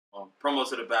promo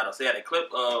to the battle. So he had a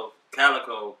clip of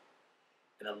Calico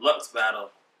in a Lux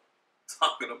battle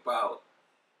talking about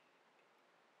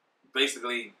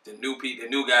basically the new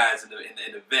guys and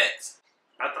the vets.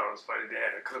 I thought it was funny they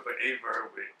had a clip of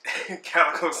Averb with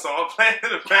Calico song playing in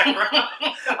the background.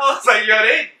 I was like, yo,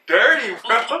 they dirty,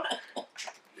 bro.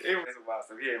 Averb's a wild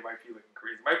stuff. Yeah, it might be looking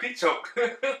crazy. Might be choke.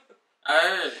 I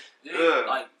heard. Yeah,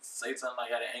 like, say something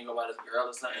like had an angle about his girl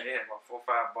or something. Yeah, about 4 or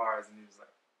 5 bars, and he was like,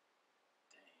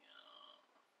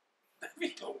 damn. That'd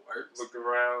be the worst. Looked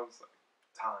around, was like,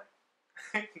 time.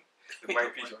 It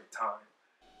might be like time.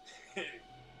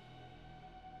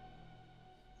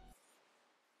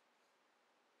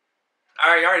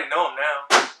 You already know him now.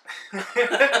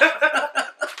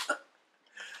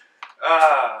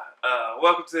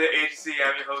 Welcome to the Agency.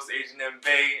 I'm your host, Mensah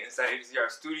Bey, inside Agency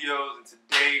Art Studios, and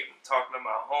today I'm talking to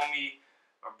my homie,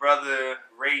 my brother,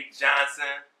 Ray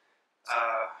Johnson.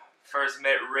 First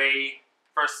met Ray,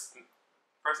 first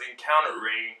encountered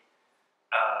Ray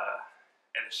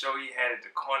at a show he had at the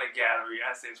Corner Gallery.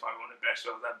 I say it's probably one of the best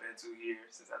shows I've been to here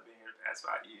since I've been here the past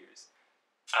 5 years.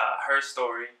 Her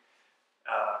story.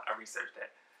 I researched that.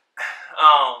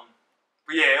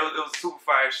 But yeah, it was a super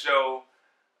fire show.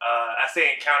 I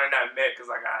say encounter, not met, because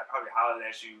like I probably hollered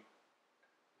at you.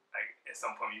 Like at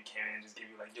some point you came in and just gave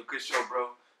you like, yo, good show,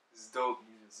 bro. This is dope. And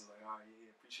you just was like, oh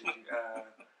yeah, appreciate you.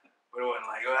 But it wasn't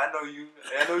like, oh, I know you.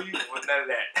 It was none of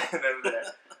that. None of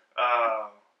that.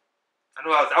 I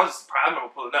know I was just surprised. I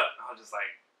remember pulling up. I was just like,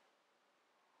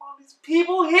 all these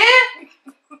people here?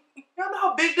 Y'all know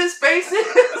how big this space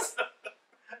is?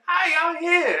 How y'all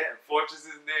here? Fortress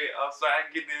is there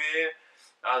outside getting it in.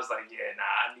 I was like, yeah,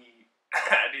 nah, I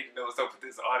need to know what's up with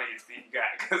this audience that you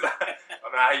got, because I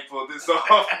don't know how you pulled this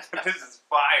off. This is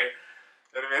fire.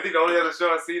 You know what I mean? I think the only other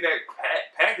show I seen that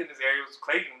packed in this area was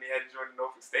Clayton when they had to join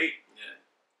Norfolk State. Yeah.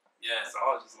 Yeah. So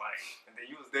I was just like, and then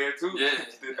you was there too. Yeah.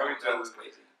 Just didn't know each other. That was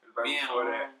crazy. Right me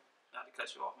before and, that. not to cut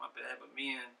you off, my bad, but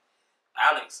me and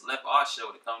Alex left our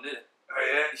show to come to it. Oh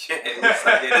yeah? Yeah,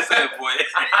 this is good, boy.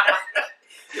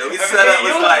 Yo, we set up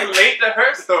was like late to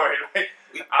her story. Like,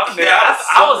 I'm there.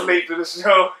 I was late to the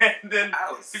show, and then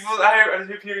people I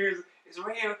hear it's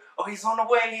real. Oh, he's on the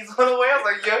way. He's on the way. I was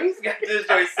like, yo, he's got this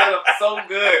joint set up so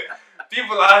good.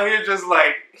 People out here just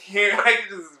like hearing like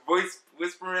just voice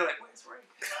whispering like, where's Ray?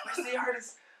 Where's the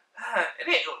artist?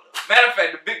 Matter of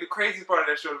fact, the craziest part of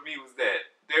that show to me was that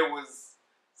there was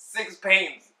 6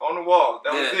 paintings on the wall.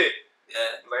 That was it.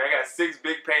 Yeah. Like I got 6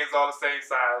 big paintings all the same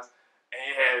size.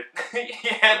 And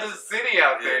he had the city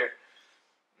out there.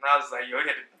 And I was like, yo,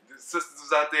 the sisters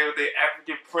was out there with their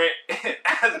African print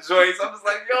joints. I'm just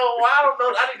like, yo, well, I don't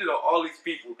know. I need to know all these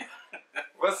people.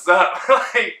 What's up?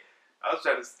 Like, I was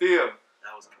trying to steal.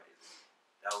 That was crazy.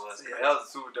 That was crazy. That was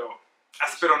super dope.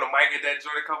 I spit on the mic at that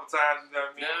joint a couple times, you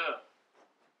know what I mean? Yeah.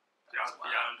 Y'all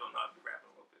don't know, I be rapping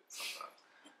a little bit sometimes.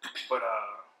 But,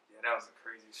 yeah, that was a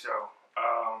crazy show.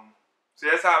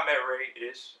 So that's how I met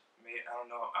Ray-ish. I don't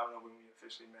know when we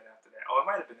officially met after that. Oh, it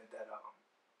might have been at that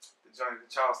the joint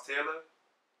with Charles Taylor.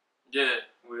 Yeah.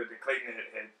 With the Clayton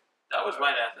had that was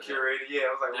right after curated. Yeah,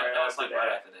 it was like right after that.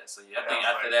 Right after that. So yeah, I think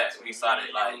after that we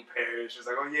started like Paris. She was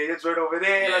like, oh yeah, it's right over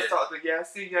there. Yeah. Let's talk to I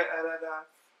see you.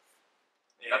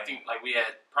 Yeah. I think like we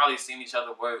had probably seen each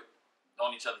other work,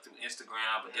 known each other through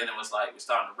Instagram, but then it was like we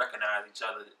started to recognize each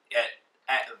other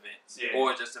at events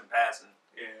or just in passing.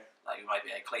 Yeah. Like we might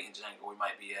be at Clayton Jank or we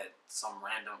might be at some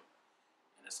random.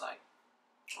 And it's like,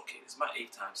 okay, this is my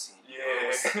 8th time seeing you. Yeah.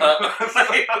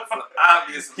 Like,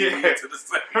 obviously, we get to the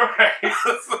same. Right.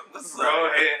 Go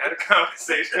ahead, had a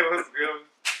conversation. It was good.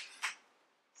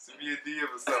 Send me a DM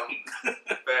or something.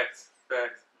 Facts.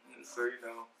 So, you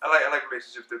know, I like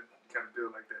relationships that kind of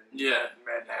build like that. Yeah.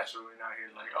 Mad natural and out here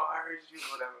like, oh, I heard you,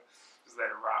 whatever. Just let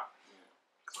it rock.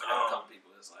 Because like, a couple people,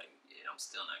 it's like, yeah, I'm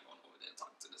still not going over there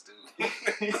talking to this dude.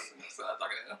 So I'm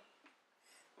talking to him.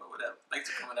 But whatever. Thanks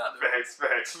for coming out there.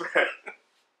 Facts.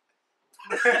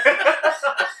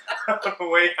 On the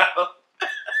way out.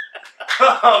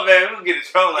 Oh man, we're gonna get in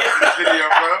trouble in this video,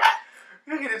 bro.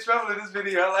 We're gonna get in trouble in this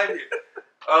video. I like it.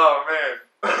 Oh man.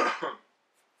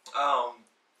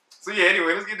 So yeah,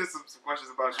 anyway, let's get into some questions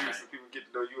about you so people get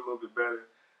to know you a little bit better.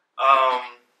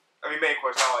 Main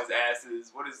question I always ask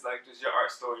is, what is like just your art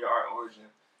story, your art origin?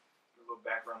 A little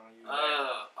background on you.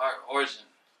 Art origin.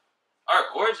 I've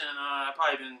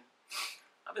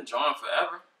been drawing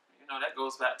forever. You know, that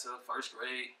goes back to 1st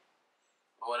grade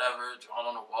or whatever,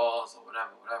 drawing on the walls or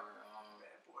whatever. Bad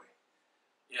boy.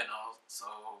 You know, so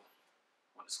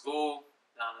went to school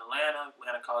down in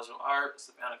Atlanta College of Art,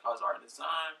 Savannah College of Art and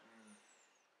Design.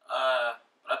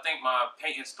 But I think my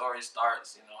painting story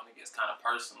starts, you know, and it gets kind of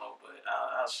personal, but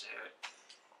I'll share it.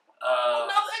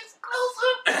 Another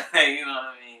You know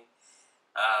what I mean?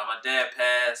 My dad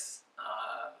passed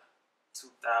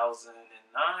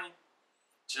 2009,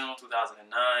 June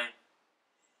 2009.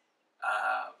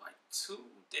 Like 2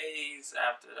 days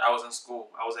after I was in school,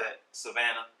 I was at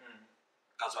Savannah.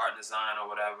 I was art and design or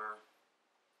whatever.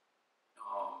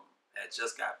 Had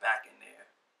just got back in there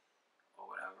or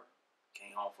whatever.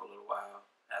 Came home for a little while.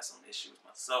 Had some issues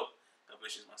myself, and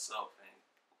get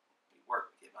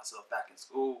myself back in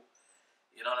school.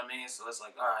 You know what I mean? So it's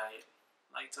like, all right,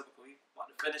 like typically, about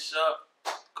to finish up,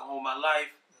 go on with my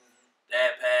life.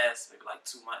 Dad passed maybe like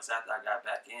 2 months after I got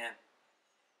back in.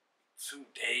 2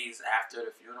 days after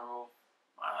the funeral,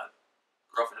 my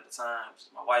girlfriend at the time, which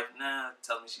is my wife now,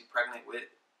 telling me she's pregnant with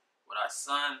our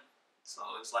son. So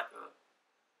it's like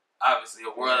obviously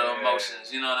a world of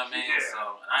emotions, you know what I mean? Yeah.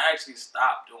 So I actually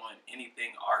stopped doing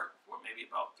anything art for maybe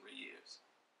about 3 years.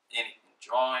 Anything,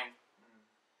 drawing.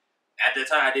 At that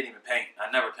time, I didn't even paint. I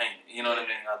never painted. You know what I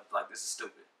mean? I was like, this is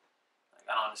stupid. Like,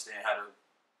 I don't understand how to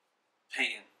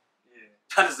paint.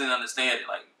 I just didn't understand it.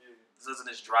 Like, isn't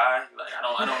this dry? Like, I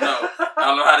don't know. I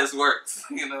don't know how this works.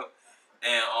 You know?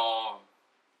 And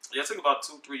it took about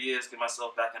 2-3 years to get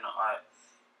myself back into art.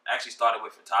 I actually started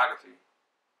with photography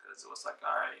because it was like,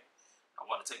 all right, I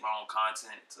want to take my own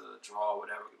content to draw or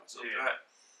whatever, get myself back.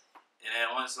 And then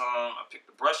once I picked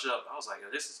the brush up, I was like, yo,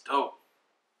 this is dope.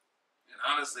 And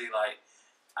honestly, like,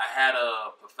 I had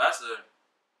a professor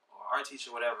or art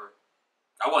teacher, whatever.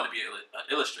 I wanted to be an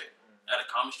illustrator. I had a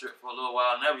comic strip for a little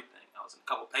while and everything. I was in a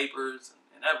couple papers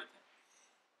and everything.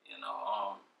 You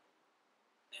know,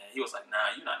 and he was like,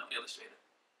 nah, you're not no illustrator.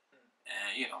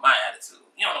 And, you know, my attitude,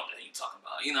 you don't know what you're talking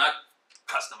about. You know, I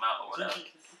cussed him out or whatever.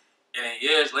 And then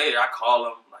years later, I call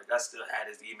him, like, I still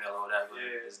had his email or whatever,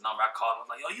 his number. I called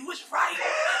him, I was like, yo, you was right.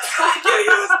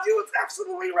 you was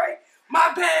absolutely right.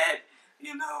 My bad,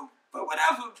 you know, but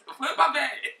whatever. My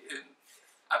bad. And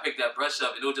I picked that brush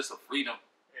up, and it was just a freedom.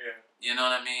 You know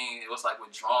what I mean? It was like with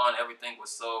drawing, everything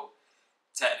was so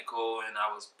technical, and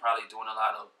I was probably doing a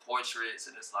lot of portraits,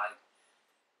 and it's like,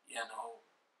 you know,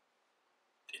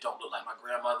 it don't look like my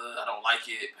grandmother. I don't like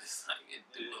it, but it's like, it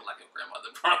do look like a grandmother,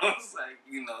 bro. It's like,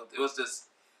 you know, it was just,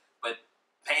 but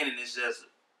painting is just,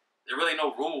 there really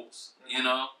no rules, you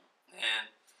know?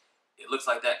 And it looks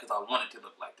like that because I want it to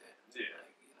look like that.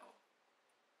 Like, you know,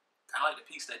 kind of like the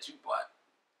piece that you bought,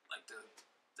 like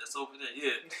that's over there,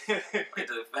 like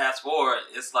the fast forward,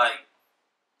 it's like,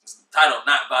 it's titled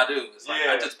Not Badu. It's like,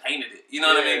 I just painted it. You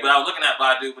know what I mean? But I was looking at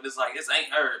Badu, but it's like, this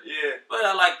ain't her. But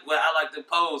I like the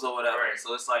pose or whatever. Right.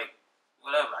 So it's like,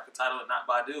 whatever. I could title it Not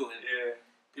Badu. And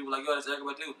people are like, yo, that's Erykah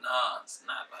Badu. Nah, it's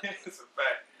not Badu. It's a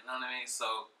fact. You know what I mean?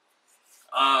 So,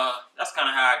 that's kind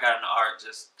of how I got into art.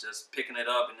 Just picking it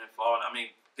up and then falling. I mean,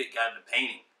 got into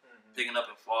painting. Picking up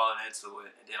and falling into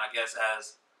it. And then I guess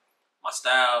as my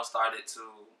style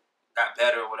got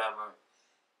better or whatever,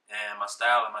 and my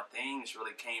style and my things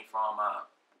really came from my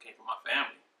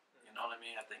family. You know what I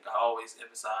mean? I think I always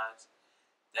emphasize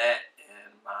that,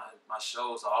 and my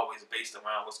shows are always based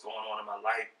around what's going on in my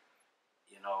life.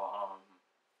 You know,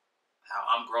 how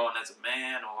I'm growing as a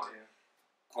man, or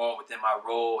growing within my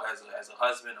role as a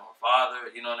husband or a father.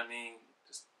 You know what I mean?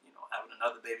 Just, you know, having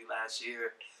another baby last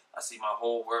year, I see my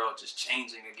whole world just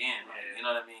changing again. Like, you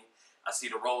know what I mean? I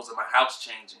see the roles of my house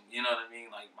changing. You know what I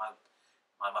mean? Like my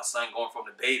son going from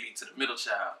the baby to the middle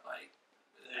child, like,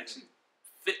 it actually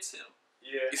fits him.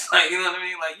 It's like, you know what I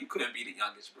mean? Like, you couldn't be the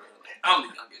youngest, bro. Like, I'm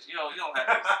the youngest. You don't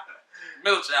have this.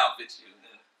 Middle child fits you.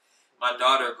 And my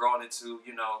daughter growing into,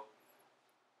 you know,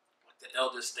 like the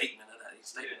elder statement of the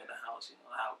house. You know,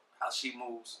 how she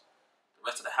moves, the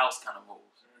rest of the house kind of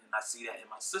moves. And I see that in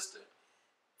my sister.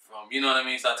 From, you know what I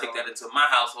mean? So I take that into my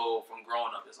household from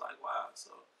growing up. It's like, wow.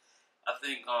 So I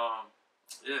think,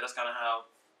 that's kind of how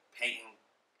painting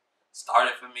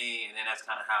started for me, and then that's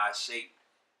kind of how I shaped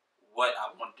what I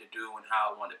wanted to do and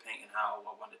how I wanted to paint and how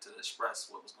I wanted to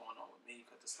express what was going on with me.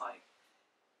 Because it's like,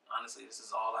 honestly, this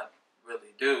is all I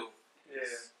really do.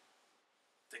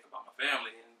 Think about my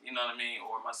family, and you know what I mean,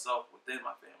 or myself within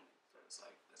my family. So it's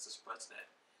like, let's express that,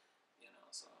 you know.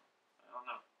 So I don't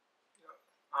know.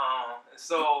 And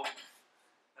so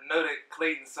I know that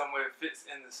Clayton somewhere fits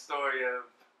in the story of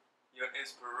your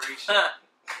inspiration.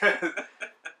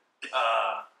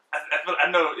 I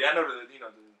know the, you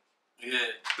know,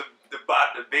 the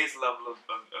base level of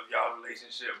y'all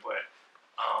relationship, but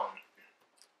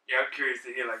I'm curious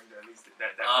to hear, like, at least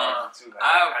that part too. Like,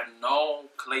 I've known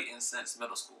Clayton since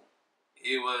middle school.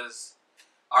 He was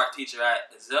art teacher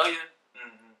at Azalea,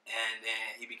 and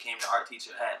then he became the art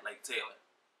teacher at Lake Taylor.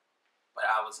 But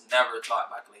I was never taught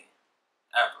by Clayton,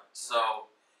 ever. So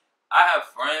I have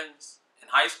friends in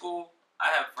high school I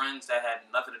have friends that had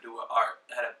nothing to do with art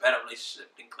that had a better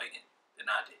relationship than Clayton than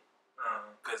I did,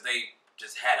 because they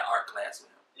just had an art class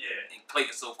with him. Yeah. And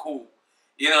Clayton's so cool.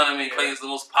 You know what I mean? Yeah. Clayton's the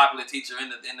most popular teacher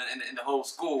in the whole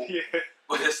school. Yeah.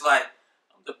 But it's like,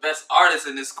 I'm the best artist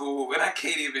in this school, and I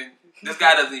can't even. This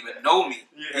guy doesn't even know me.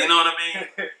 Yeah. You know what I mean?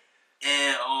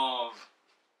 And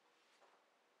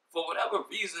for whatever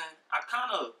reason,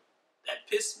 that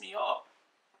pissed me off,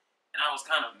 and I was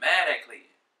kind of mad at Clayton.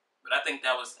 But I think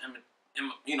that was,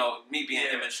 me being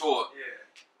immature. Yeah.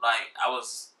 Like, I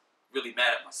was really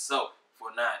mad at myself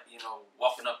for not,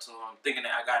 walking up to him, thinking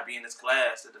that I got to be in this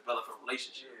class to develop a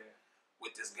relationship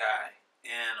with this guy.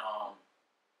 And,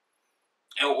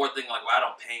 or thinking like, well, I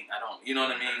don't paint. I don't, you know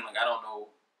what I mean? Like, I don't know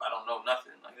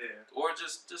nothing. Like, or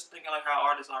just thinking like how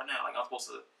artists are now. Like, you're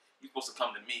supposed to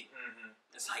come to me. Mm-hmm.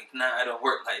 It's like, nah, I don't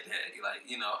work like that. Like,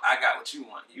 I got what you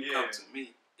want. You come to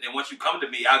me. And then once you come to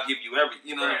me, I'll give you everything.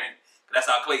 You know what I mean? That's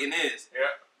how Clayton is. Yeah.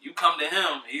 You come to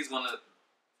him, he's going to,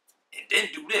 and then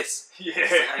do this. Yeah.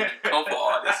 Like, come for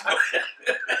all this.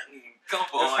 Come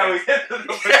for all this.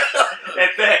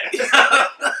 At that.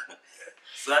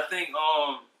 So I think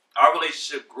our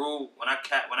relationship grew when I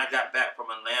got back from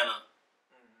Atlanta.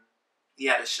 Mm-hmm. He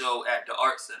had a show at the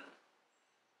Art Center.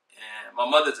 And my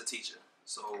mother's a teacher.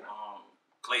 So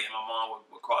Clayton and my mom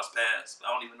would cross paths.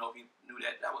 I don't even know if he knew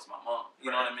that was my mom.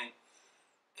 You know what I mean?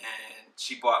 And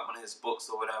she bought one of his books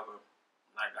or whatever.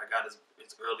 Like, I got his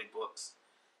early books.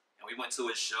 And we went to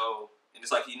his show, and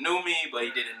it's like he knew me, but he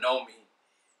didn't know me.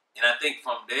 And I think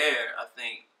from there,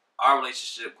 our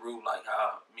relationship grew like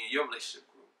how me and your relationship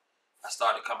grew. I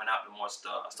started coming out to more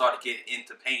stuff. I started getting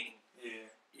into painting. Yeah.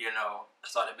 I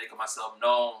started making myself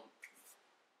known.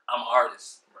 I'm an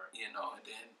artist. Right. And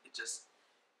then it just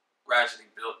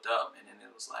gradually built up, and then it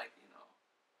was like,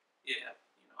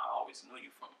 I always knew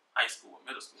you from high school or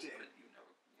middle school, but you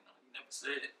never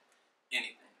said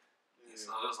anything. Yeah.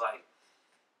 So it was like.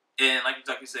 And like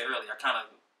you said earlier,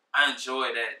 I enjoy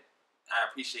that. I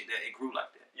appreciate that it grew like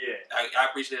that. Yeah. I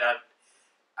appreciate that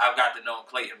I've got to know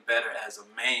Clayton better as a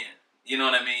man. You know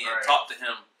what I mean? Right. And talk to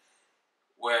him.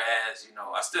 Whereas,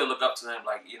 I still look up to him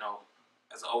like,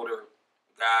 as an older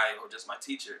guy or just my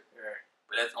teacher. Right.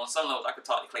 But on some levels, I could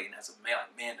talk to Clayton as a man,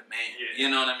 like man to man. Yeah. You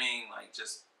know what I mean? Like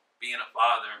just being a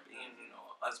father and being, a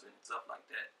husband and stuff like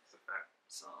that. That's a fact.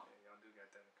 So. Yeah, y'all do got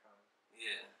that in common.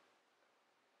 Yeah.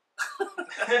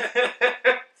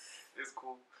 It's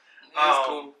cool. It's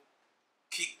cool.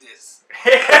 Keep this.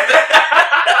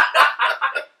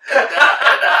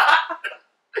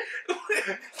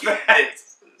 Keep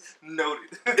this. Noted.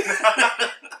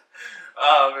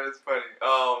 Oh man, it's funny.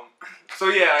 So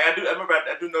yeah, I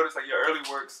do notice like your early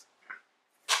works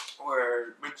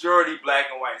were majority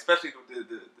black and white, especially with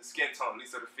the skin tone, at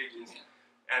least of the figures. Yeah.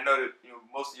 And I know that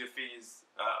most of your figures,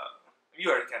 you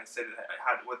already kind of said it,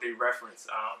 what they reference.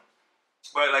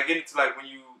 But like getting to like while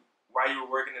you were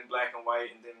working in black and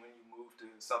white, and then when you moved to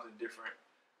something different,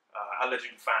 I'll let you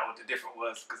define what the different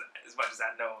was, because as much as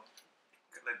I know,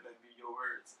 let be your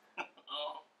words.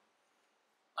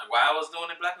 Like why I was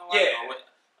doing it black and white? Yeah.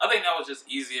 I think that was just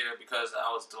easier because I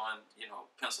was doing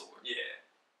pencil work. Yeah.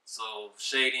 So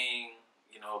shading,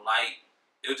 light,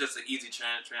 it was just an easy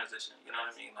transition. You know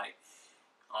what I mean? Like,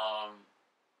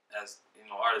 as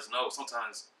artists know,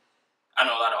 sometimes. I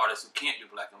know a lot of artists who can't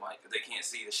do black and white because they can't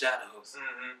see the shadows.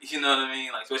 Mm-hmm. You know what I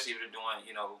mean? Like, especially if they're doing,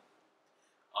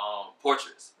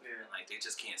 portraits. Yeah. Like, they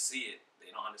just can't see it.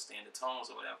 They don't understand the tones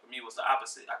or whatever. For me, it was the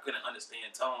opposite. I couldn't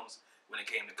understand tones when it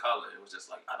came to color. It was just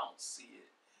like, I don't see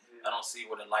it. Yeah. I don't see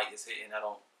where the light is hitting. I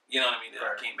don't, you know what I mean?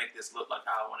 Right. I can't make this look like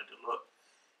how I wanted to look.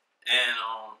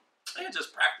 And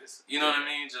just practice. You know what I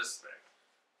mean? Just...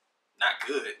 not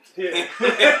good. Yeah.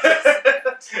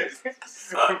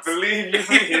 Believe you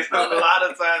me, it's a lot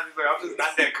of times he's like, I'm just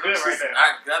not that good right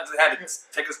now. I just had to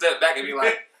take a step back and be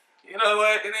like, you know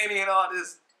what? It ain't even all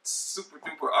this super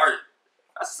duper art.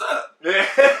 I suck. Yeah.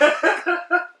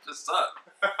 Just suck.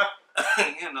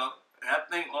 And I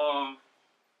think I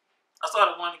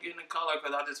started wanting to get into color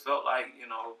because I just felt like you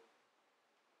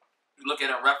look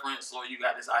at a reference or you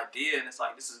got this idea and it's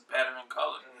like this is better in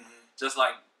color. Mm-hmm. Just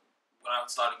like. When I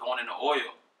started going into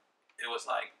oil, it was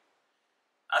like,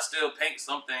 I still paint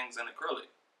some things in acrylic.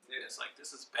 Yeah. It's like,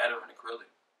 this is better in acrylic.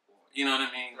 You know what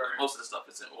I mean? Right. Most of the stuff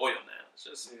is in oil now. It's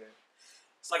just,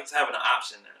 it's like it's having an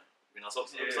option there. So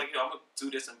it's like, I'm going to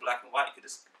do this in black and white. Because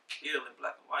it's kill in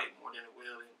black and white more than it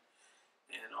will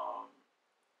in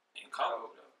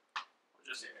color. Or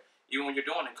just, even when you're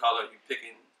doing in color, you're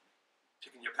picking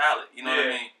your palette. You know what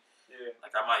I mean? Yeah.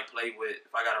 Like, I might play with,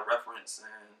 if I got a reference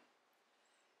and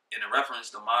in a reference,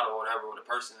 the model or whatever, or the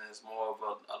person is more of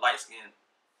a light skin.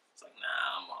 It's like,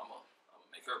 nah, I'm gonna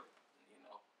make her,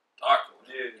 darker.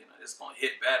 Yeah. You know, it's gonna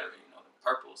hit better. You know, the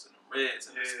purples and the reds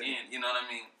and the Yeah. skin. You know what I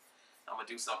mean? I'm gonna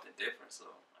do something different. So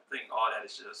I think all that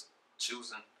is just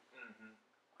choosing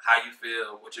how you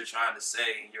feel, what you're trying to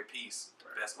say in your piece.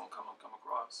 Right. That's gonna come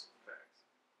across.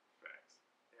 Facts.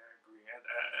 Yeah, I agree.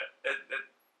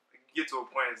 You get to a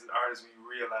point as an artist when you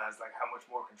realize like how much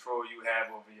more control you have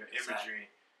over your imagery,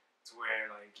 to where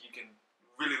like you can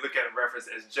really look at a reference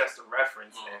as just a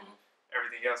reference, and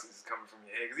everything else is coming from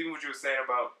your head. Because even what you were saying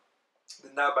about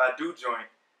the Not By Do joint,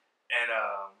 and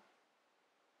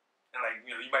like,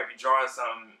 you know, you might be drawing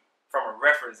something from a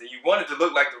reference, and you want it to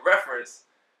look like the reference,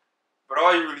 but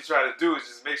all you really try to do is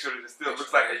just make sure that it still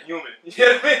looks like a human. You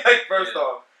know what I mean? Like, first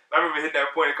off, I remember hitting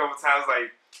that point a couple times,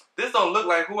 like, this don't look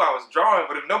like who I was drawing,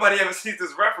 but if nobody ever sees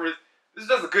this reference, this is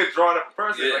just a good drawing of a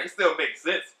person. Like, it still makes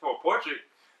sense for a portrait.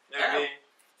 You know what I mean?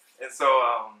 And so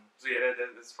yeah,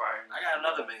 that's fire. I got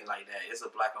another thing like that. It's a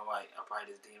black and white. I'll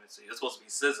probably just DM it to you. It's supposed to be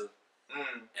scissor.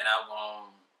 And I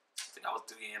think I was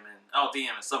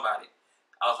DMing somebody.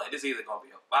 I was like, this is either gonna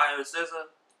be a fire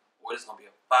scissor or this is gonna be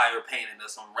a fire painting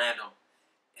or some random.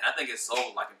 And I think it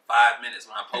sold like in 5 minutes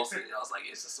when I posted it. I was like,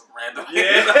 it's just some random.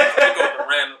 Yeah. I'm going to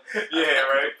random. Yeah,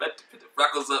 right. Put the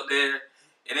freckles up there.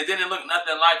 And it didn't look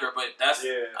nothing like her, but that's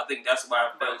I think that's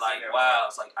why I felt like, wow,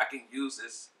 it's like I can use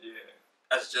this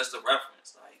as just a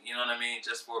reference. Like, you know what I mean?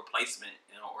 Just for placement,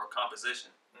 you know, or composition.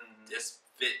 This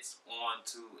fits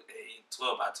onto a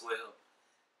 12 by 12.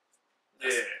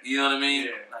 You know what I mean?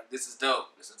 Like, this is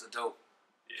dope. This is a dope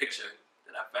picture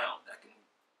that I found that can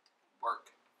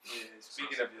work. Yeah,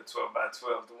 speaking of your 12 by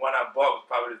 12, the one I bought was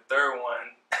probably the third one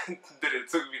that it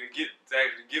took me to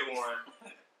actually get one.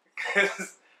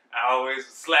 Because I always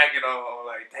was slacking on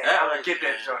like, damn, how am I get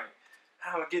that joint?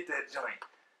 How am I get that joint?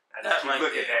 I just keep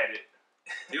looking at it.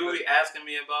 You will be asking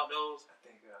me about those? I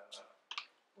think,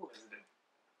 what was it?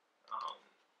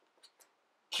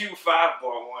 Q5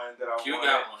 bought one that I wanted.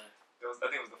 Got one. I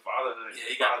think it was the fatherhood. Yeah,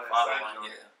 he got the father one,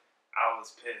 I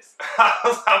was pissed.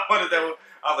 I wanted that one.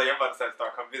 I was like, I'm about to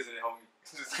start come visiting, homie.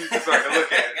 Just keep so I can look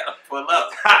at it. Pull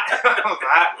up. I was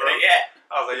hot, bro. Yeah.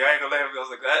 I was like, yo, I ain't gonna let him go. I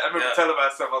was like, I remember telling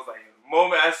myself, I was like, the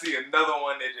moment I see another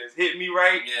one that just hit me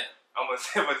right, I'm gonna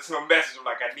send him a message. I'm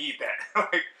like, I need that.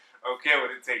 Like, I don't care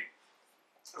what it takes.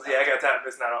 So yeah, I got tired of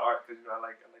missing out on art because, you know, I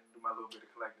like to do my little bit of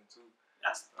collecting too.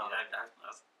 I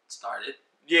started.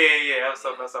 Yeah. That was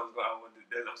something else I was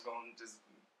going to just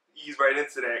ease right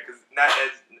into that, because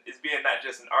it's being not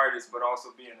just an artist, but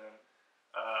also being a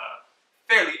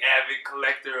fairly avid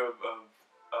collector of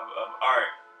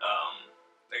art.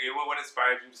 Like, what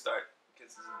inspired you to start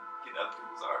getting other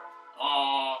people's art?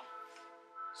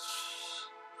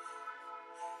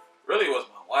 Really was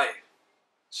my wife.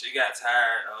 She got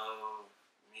tired of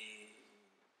me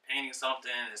painting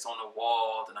something, it's on the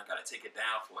wall, then I gotta take it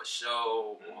down for a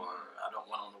show, or I don't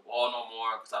want it on the wall no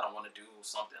more because I don't want to do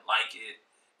something like it.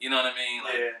 You know what I mean?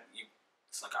 Like,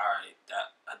 it's like, all right,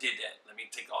 I did that. Let me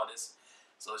take all this.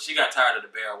 So she got tired of the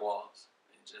bare walls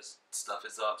and just stuff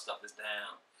is up, stuff is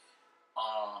down.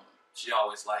 She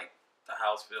always liked the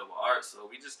house filled with art, so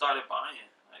we just started buying.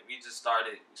 Like, we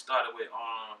started with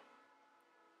I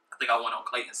think I went on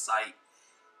Clayton's site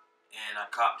and I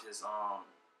copped his I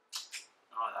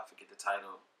forget the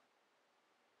title.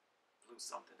 Blue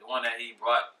something. The one that he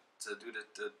brought to do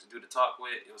the talk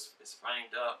with. It's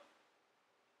framed up.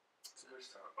 Which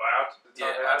talk?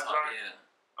 Yeah.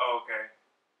 Oh, okay.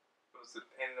 Was it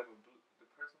painted up with blue? The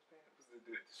person painted? Was it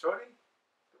the shorty?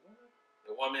 The woman?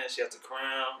 The woman. She has the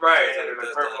crown. Right. And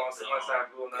the purple on one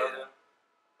side, blue on the other.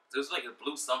 It was like a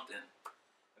blue something.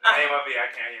 The name of it,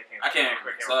 I can't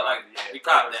remember. So like, we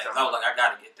copped that. I was like, I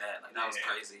gotta get that. Like, that was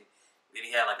crazy. Then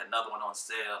he had like another one on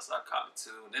sale, so I copped it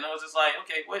too. Then I was just like,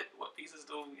 okay, what pieces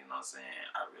do, you know what I'm saying?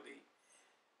 I really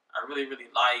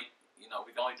like, you know,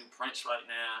 we can only do prints right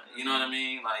now. You know what I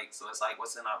mean? Like, so it's like,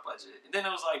 what's in our budget? And then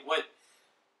it was like,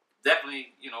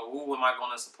 definitely, you know, who am I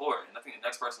going to support? And I think the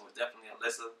next person was definitely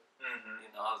Alyssa.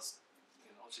 You know,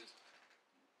 she's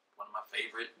one of my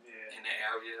favorite in the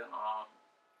area.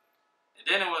 And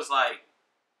then it was like,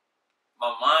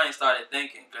 my mind started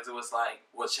thinking, because it was like,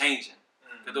 what's changing?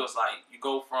 Because it was like, you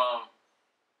go from,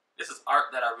 this is art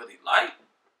that I really like,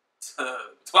 to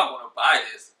I want to buy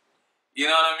this. You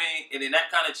know what I mean? And then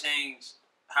that kind of changed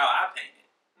how I painted.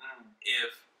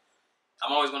 If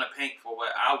I'm always going to paint for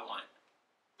what I want,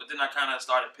 but then I kind of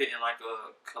started putting like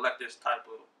a collector's type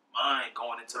of mind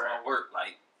going into my work.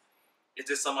 Like, is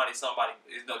this something somebody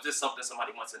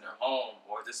wants in their home,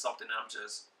 or is this something that I'm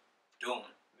just doing?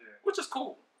 Which is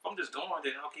cool. If I'm just doing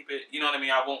it, I'll keep it, you know what I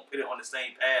mean? I won't put it on the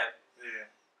same path.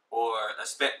 Or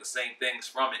expect the same things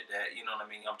from it that, you know what I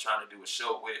mean, I'm trying to do a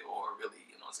show with, or really,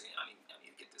 you know what I'm saying, I need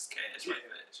to get this this cash right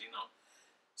fast, you know.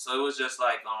 So it was just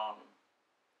like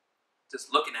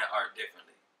just looking at art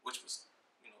differently, which was,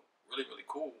 you know, really, really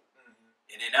cool.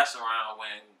 And then that's around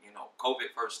when, you know,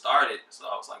 COVID first started. So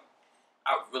I was like,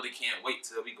 I really can't wait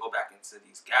till we go back into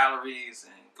these galleries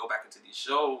and go back into these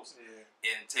shows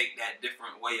and take that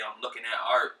different way I'm looking at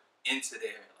art into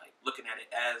there, like looking at it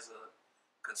as a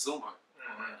consumer.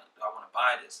 Do I want to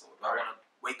buy this, or do I want to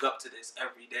wake up to this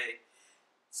every day?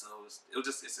 So it's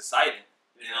exciting.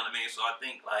 You know what I mean? So I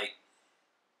think like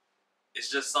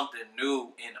it's just something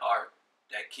new in art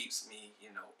that keeps me,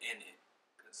 you know, in it.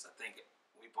 Because I think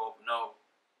we both know,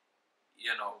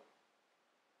 you know,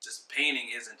 just painting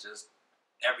isn't just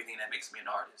everything that makes me an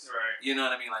artist. Right. You know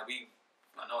what I mean? Like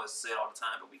I know it's said all the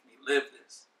time, but we live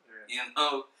this. You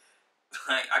know,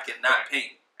 like I cannot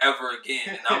paint ever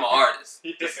again, and I'm an artist.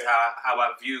 This is how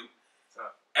I view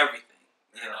everything.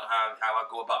 You know, how I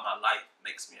go about my life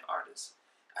makes me an artist.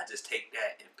 I just take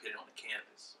that and put it on the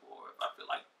canvas, or if I feel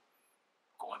like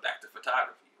going back to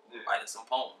photography, or writing some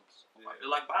poems, or if I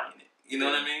feel like buying it. You know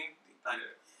what I mean? Like,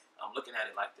 I'm looking at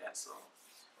it like that, so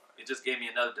it just gave me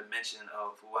another dimension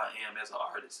of who I am as an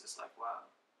artist. It's like, wow,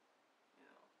 you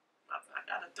know, I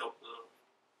got a dope little.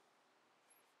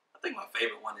 I think my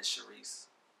favorite one is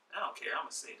Sharice. I don't care. I'm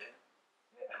gonna say that.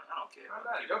 I don't care.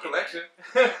 Your collection.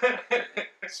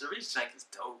 Sharice Shank is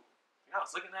dope. I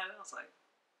was looking at it. I was like,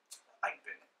 I like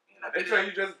that. You know, that picture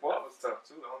you just bought was tough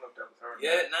too. I don't know if that was her.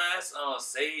 Yeah, nah, it's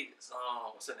Sade.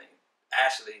 What's her name?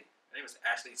 Ashley. Her name is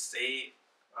Ashley Sade.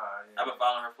 I've been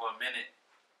following her for a minute.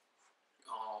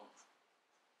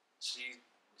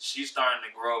 She's starting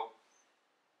to grow.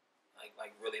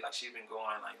 Like really, like she's been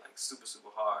going like super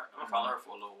hard. I've been following her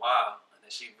for a little while, and then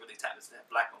she really tapped into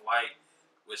that black and white,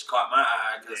 which caught my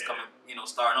eye because coming, you know,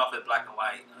 starting off as black and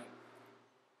white,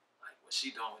 like what she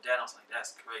doing with that, I was like,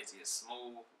 that's crazy. It's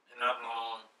smooth, and I've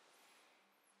gone.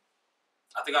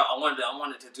 I think I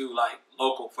wanted to do like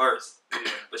local first,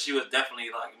 but she was definitely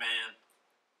like, man,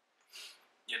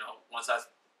 you know, once I,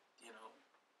 you know,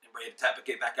 am ready to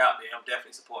get back out there, I'm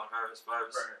definitely supporting her as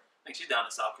first. Right. I think she's down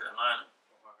in South Carolina.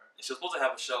 And she was supposed to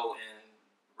have a show in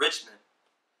Richmond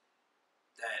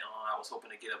that I was hoping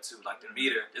to get up to, like the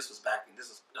meter. I think it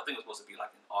was supposed to be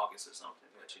like in August or something,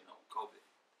 but you know, COVID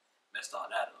messed all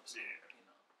that up. So, you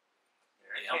know,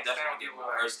 I'm definitely gonna get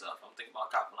more of her stuff. I'm thinking about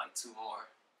copying like 2 more.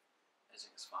 I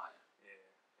think it's fire.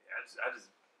 I just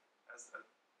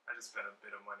spent a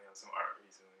bit of money on some art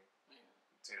recently.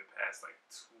 Between the past like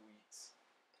 2 weeks.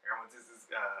 I went to this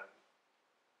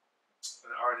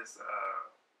an artist.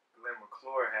 Glenn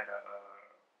McClure had a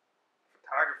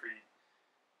photography.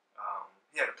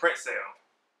 He had a print sale,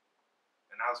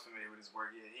 and I was familiar with his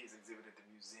work. Yeah, he's exhibited at the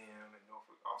museum and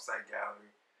Norfolk Offsite Gallery.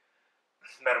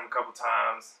 Met him a couple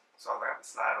times, so I was like, I'm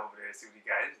gonna slide over there and see what he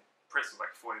got. His prints was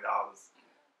like $40.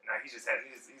 And now he's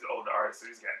an older artist, so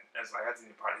I just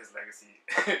need part of his legacy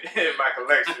in my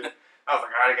collection. I was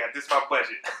like, all right, I got this my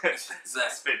budget.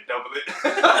 Spent double it.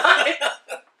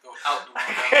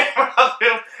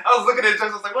 I was looking at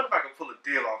jokes. I was like, what if I can pull a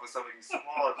deal off with some of these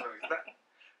smaller jokes?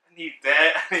 I need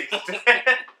that.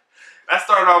 I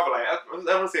started off with I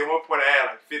want to say at one point I had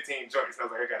like 15 joints. I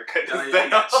was like, I gotta cut this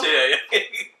down.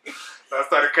 So I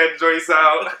started cutting joints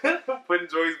out, putting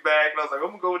joints back, and I was like, I'm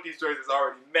gonna go with these joints that's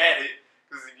already matted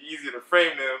because it's easier to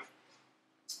frame them.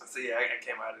 So yeah, I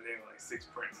came out of there with like 6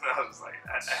 prints, and I was just like,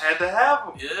 I had to have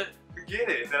them. Yeah, forget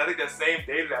it. And then I think that same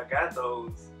day that I got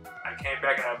those, I came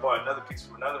back and I bought another piece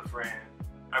from another friend.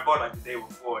 I bought like the day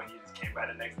before, and he just came by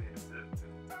the next day to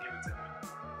give it to me.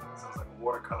 So it was like a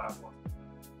watercolor I bought.